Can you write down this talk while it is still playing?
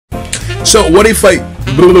So what if I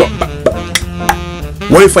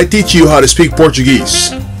teach you how to speak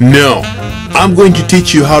Portuguese? No, I'm going to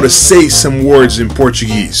teach you how to say some words in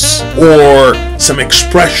Portuguese or some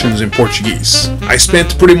expressions in Portuguese. I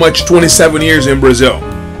spent pretty much 27 years in Brazil.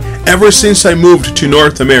 Ever since I moved to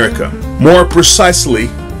North America, more precisely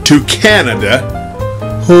to Canada.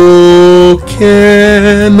 Oh,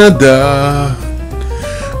 Canada,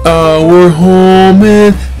 our home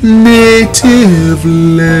and native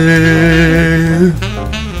land.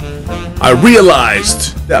 I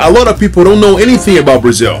realized that a lot of people don't know anything about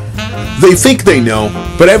Brazil. They think they know,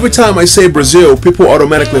 but every time I say Brazil, people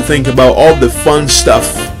automatically think about all the fun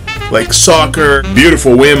stuff like soccer,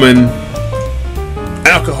 beautiful women,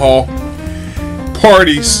 alcohol,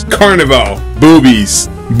 parties, carnival, boobies,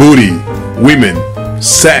 booty, women,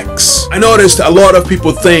 sex. I noticed a lot of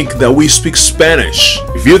people think that we speak Spanish.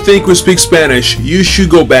 If you think we speak Spanish, you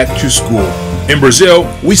should go back to school. In Brazil,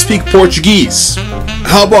 we speak Portuguese.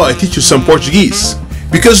 How about I teach you some Portuguese?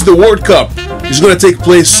 Because the World Cup is going to take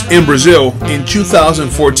place in Brazil in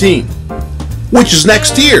 2014, which is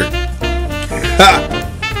next year. Ha!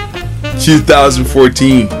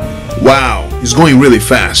 2014. Wow, it's going really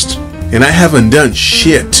fast. And I haven't done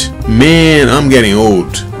shit. Man, I'm getting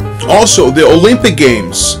old. Also, the Olympic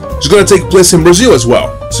Games is going to take place in Brazil as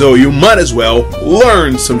well. So you might as well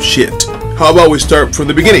learn some shit. How about we start from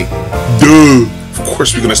the beginning? Duh. Of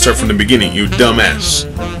course we're going to start from the beginning, you dumbass.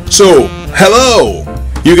 So, hello.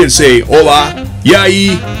 You can say olá. E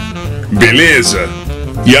aí? Beleza?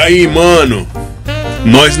 E aí, mano?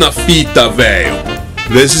 Nós na fita, velho.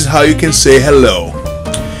 This is how you can say hello.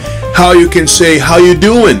 How you can say how you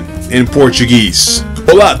doing in Portuguese.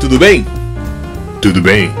 Olá, tudo bem? Tudo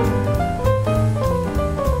bem.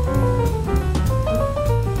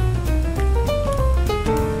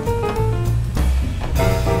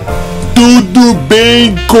 Tudo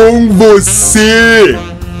bem com você?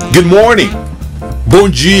 Good morning. Bom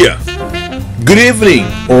dia. Good evening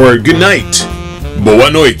or good night. Boa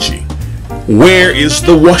noite. Where is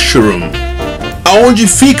the washroom? Aonde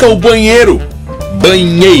fica o banheiro?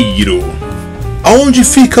 Banheiro. Aonde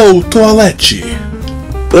fica o toalete?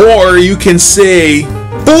 Or you can say,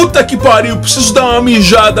 puta que pariu, preciso dar uma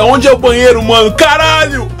mijada. Onde é o banheiro, mano?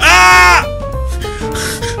 Caralho! Ah!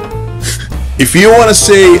 If you wanna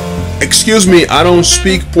say, excuse me, I don't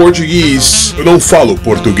speak Portuguese. Eu não falo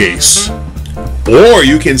português. Or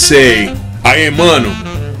you can say, aê, mano,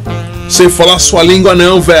 sei falar sua língua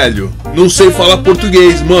não, velho. Não sei falar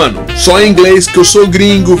português, mano. Só inglês que eu sou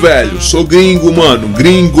gringo, velho. Sou gringo, mano.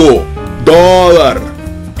 Gringo. Dólar.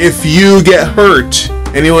 If you get hurt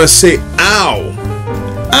and you want to say, ow.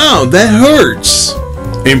 Ow, that hurts.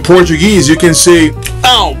 In Portuguese, you can say,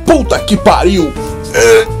 ow, puta que pariu.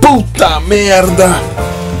 Puta merda.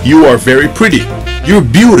 You are very pretty. You're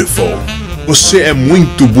beautiful. Você é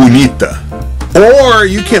muito bonita. Or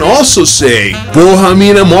you can also say, porra,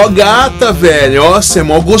 mina, mó gata, velho. Nossa, é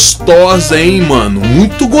mó gostosa, hein, mano.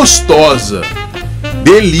 Muito gostosa.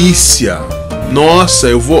 Delícia. Nossa,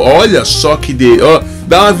 eu vou... Olha só que...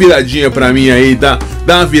 dá uma viradinha pra mim aí. Dá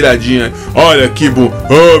uma viradinha. Olha que bom.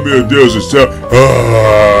 Oh, meu Deus do céu.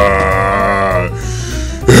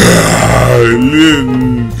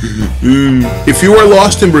 If you are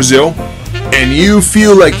lost in Brazil and you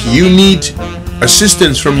feel like you need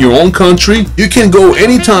assistance from your own country, you can go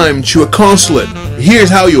anytime to a consulate. Here's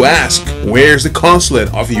how you ask, where's the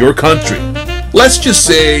consulate of your country? Let's just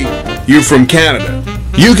say you're from Canada.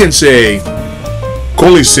 You can say, com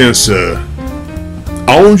licença,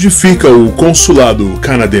 aonde fica o consulado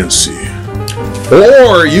canadense?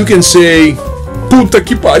 Or you can say, puta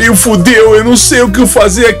que pariu, fudeu, eu não sei o que eu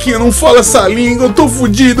fazer aqui, eu não falo essa língua, eu tô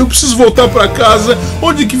fudido, eu preciso voltar pra casa.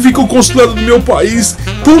 Onde que fica o consulado do meu país?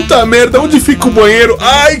 Puta merda, onde fica o banheiro?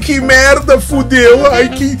 Ai, que merda, fudeu, ai,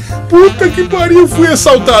 que... Puta que pariu, fui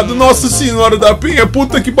assaltado, Nossa Senhora da Penha,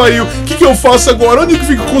 puta que pariu, o que eu faço agora? Onde que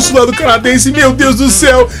fica o consulado canadense? Meu Deus do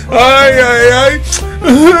céu, ai, ai, ai,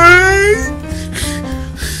 ai.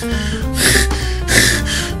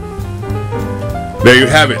 There you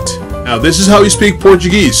have it. Now this is how you speak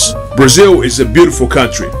Portuguese. Brazil is a beautiful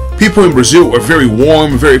country. People in Brazil are very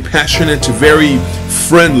warm, very passionate, very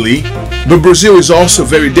friendly. But Brazil is also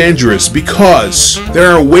very dangerous because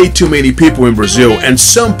there are way too many people in Brazil and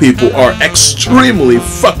some people are extremely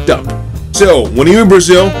fucked up. So when you're in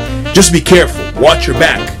Brazil, just be careful, watch your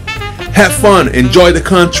back. Have fun, enjoy the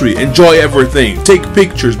country, enjoy everything. Take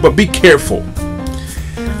pictures, but be careful.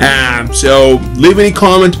 So leave any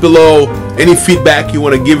comments below, any feedback you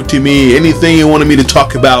want to give to me, anything you want me to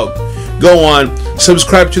talk about. Go on,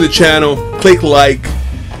 subscribe to the channel, click like.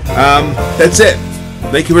 That's it.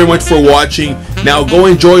 Thank you very much for watching. Now go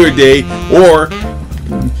enjoy your day, or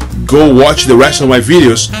go watch the rest of my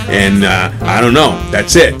videos, and I don't know,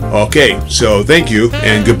 that's it. Okay, so thank you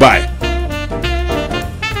and goodbye.